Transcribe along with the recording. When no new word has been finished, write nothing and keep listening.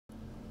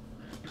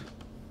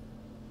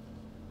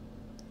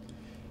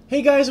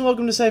Hey guys, and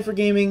welcome to Cypher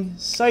Gaming.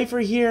 Cypher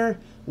here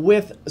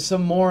with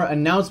some more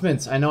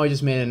announcements. I know I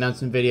just made an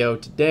announcement video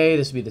today.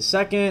 This will be the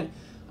second.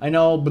 I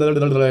know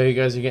you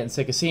guys are getting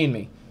sick of seeing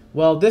me.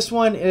 Well, this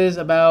one is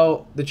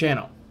about the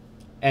channel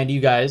and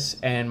you guys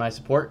and my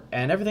support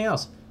and everything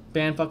else.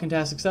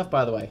 Fan-fucking-tastic stuff,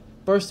 by the way.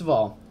 First of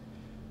all,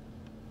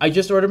 I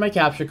just ordered my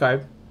capture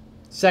card.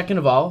 Second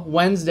of all,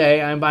 Wednesday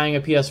I'm buying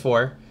a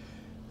PS4.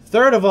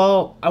 Third of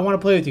all, I want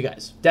to play with you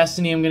guys.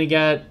 Destiny I'm going to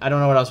get. I don't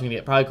know what else I'm going to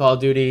get. Probably Call of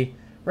Duty.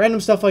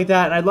 Random stuff like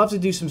that, and I'd love to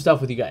do some stuff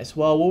with you guys.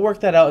 Well, we'll work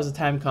that out as the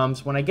time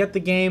comes. When I get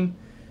the game,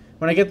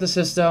 when I get the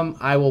system,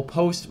 I will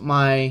post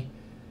my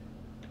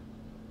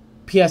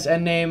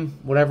PSN name,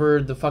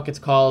 whatever the fuck it's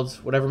called,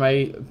 whatever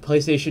my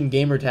PlayStation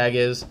gamer tag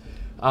is,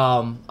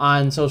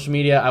 on social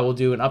media. I will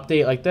do an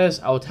update like this.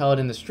 I will tell it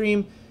in the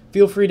stream.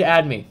 Feel free to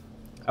add me.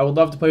 I would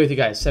love to play with you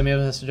guys. Send me a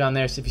message on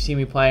there. So if you see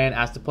me playing,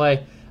 ask to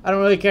play. I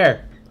don't really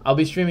care. I'll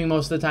be streaming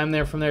most of the time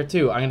there from there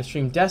too. I'm going to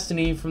stream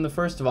Destiny from the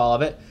first of all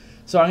of it.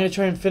 So I'm going to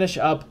try and finish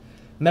up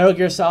Metal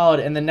Gear Solid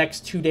in the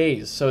next 2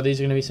 days. So these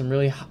are going to be some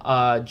really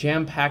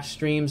jam-packed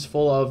streams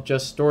full of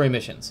just story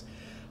missions.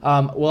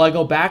 Will I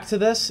go back to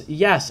this?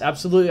 Yes,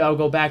 absolutely. I'll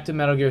go back to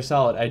Metal Gear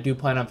Solid. I do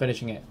plan on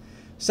finishing it.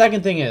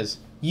 Second thing is,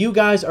 you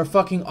guys are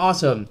fucking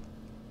awesome.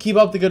 Keep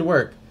up the good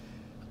work.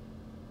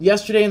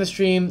 Yesterday in the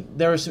stream,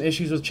 there were some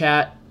issues with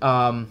chat.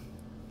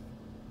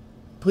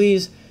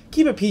 Please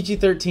keep it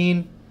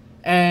PG-13.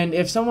 And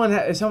if someone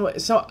had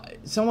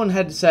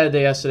said that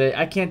yesterday,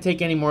 I can't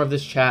take any more of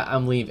this chat,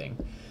 I'm leaving.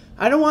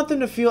 I don't want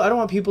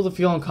people to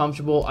feel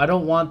uncomfortable. I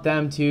don't want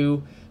them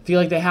to feel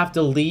like they have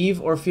to leave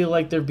or feel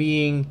like they're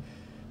being,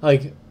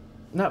 like,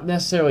 not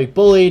necessarily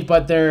bullied,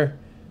 but they're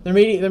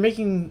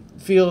being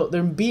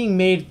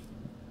made,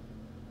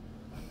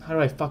 how do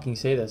I fucking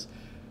say this?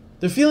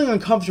 They're feeling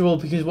uncomfortable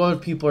because of what other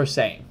people are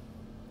saying.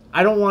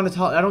 I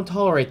don't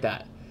tolerate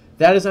that.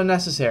 That is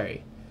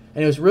unnecessary.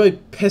 And it was really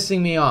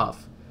pissing me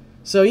off.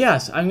 So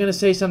yes, I'm going to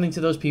say something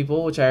to those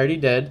people, which I already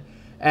did,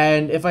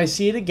 and if I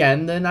see it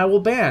again, then I will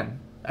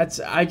ban.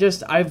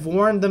 I've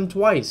warned them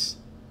twice.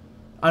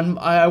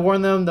 I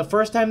warned them the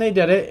first time they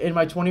did it in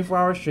my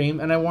 24-hour stream,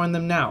 and I warned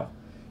them now.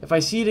 If I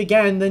see it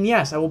again, then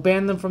yes, I will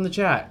ban them from the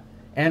chat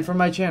and from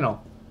my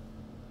channel.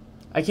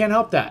 I can't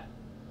help that.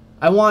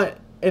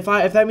 If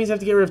that means I have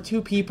to get rid of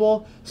 2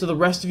 people so the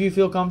rest of you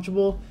feel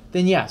comfortable,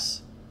 then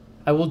yes,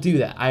 I will do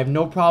that. I have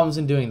no problems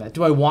in doing that.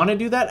 Do I want to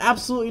do that?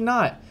 Absolutely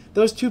not.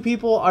 Those 2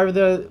 people are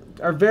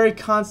very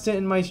constant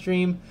in my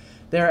stream.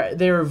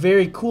 They're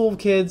very cool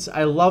kids.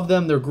 I love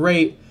them. They're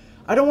great.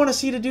 I don't want to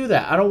see to do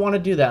that. I don't want to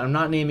do that. I'm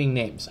not naming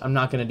names. I'm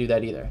not going to do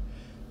that either.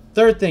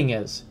 Third thing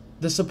is,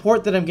 the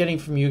support that I'm getting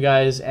from you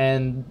guys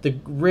and the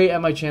rate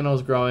at my channel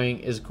is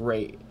growing is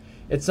great.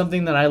 It's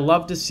something that I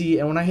love to see,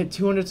 and when I hit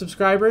 200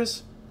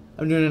 subscribers,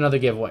 I'm doing another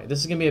giveaway. This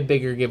is going to be a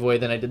bigger giveaway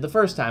than I did the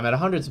first time at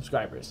 100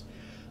 subscribers.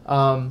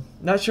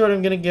 Not sure what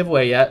I'm going to give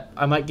away yet.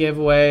 I might give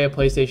away a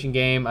PlayStation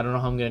game. I don't know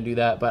how I'm going to do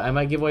that, but I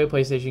might give away a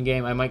PlayStation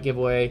game. I might give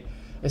away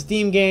a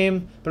Steam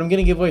game, but I'm going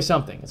to give away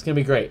something. It's going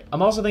to be great.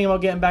 I'm also thinking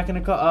about getting back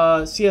into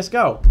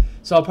CSGO,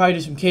 so I'll probably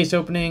do some case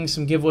openings,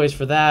 some giveaways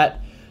for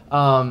that.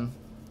 We'll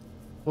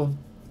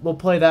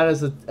play that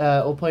as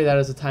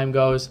the time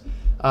goes,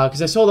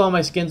 because I sold all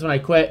my skins when I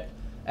quit,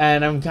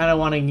 and I'm kind of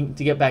wanting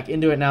to get back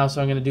into it now,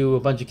 so I'm going to do a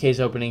bunch of case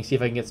openings, see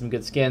if I can get some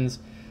good skins.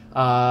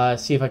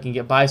 See if I can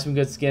buy some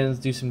good skins,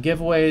 do some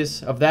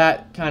giveaways of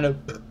that kind of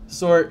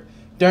sort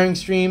during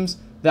streams.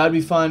 That would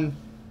be fun.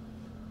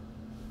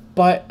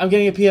 But I'm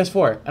getting a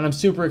PS4, and I'm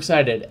super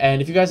excited.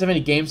 And if you guys have any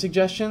game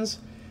suggestions,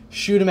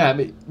 shoot them at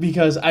me,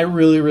 because I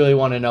really, really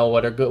want to know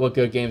what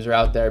good games are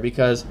out there.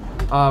 Because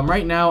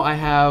right now I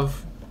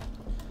have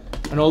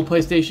an old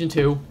PlayStation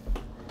 2,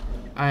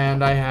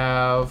 and I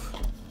have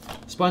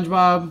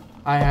SpongeBob,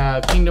 I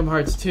have Kingdom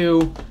Hearts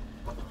 2,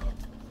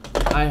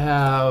 I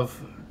have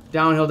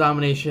Downhill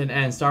Domination,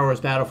 and Star Wars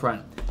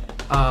Battlefront.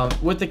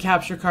 With the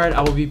capture card,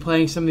 I will be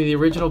playing some of the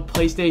original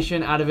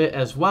PlayStation out of it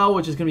as well,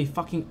 which is going to be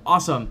fucking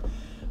awesome.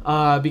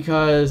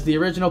 Because the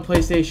original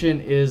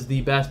PlayStation is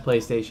the best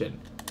PlayStation,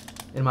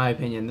 in my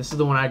opinion. This is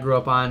the one I grew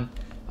up on.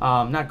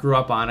 Not grew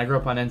up on, I grew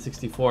up on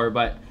N64,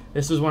 but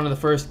this was one of the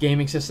first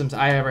gaming systems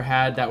I ever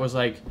had that was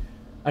like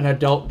an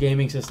adult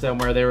gaming system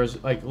where there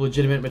was like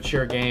legitimate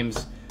mature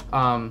games.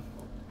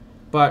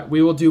 But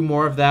we will do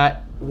more of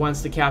that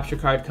once the capture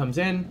card comes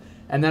in.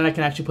 And then I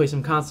can actually play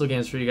some console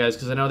games for you guys,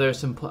 because I know there's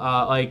some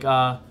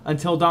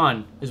Until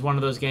Dawn is one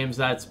of those games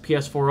that's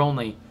PS4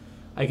 only.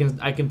 I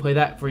can play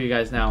that for you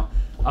guys now.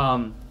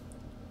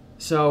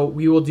 So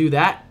we will do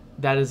that.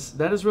 That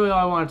is really all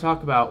I want to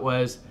talk about,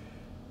 was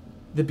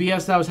the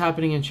BS that was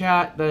happening in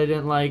chat that I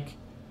didn't like,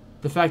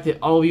 the fact that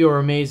all of you are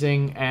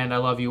amazing and I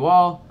love you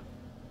all,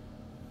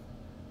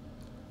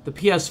 the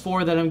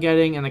PS4 that I'm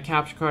getting and the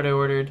capture card I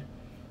ordered,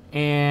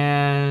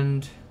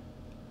 and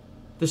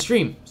the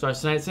stream starts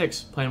tonight at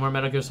 6, playing more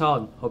Metal Gear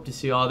Solid. Hope to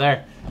see you all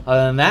there.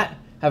 Other than that,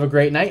 have a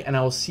great night, and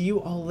I will see you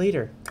all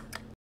later.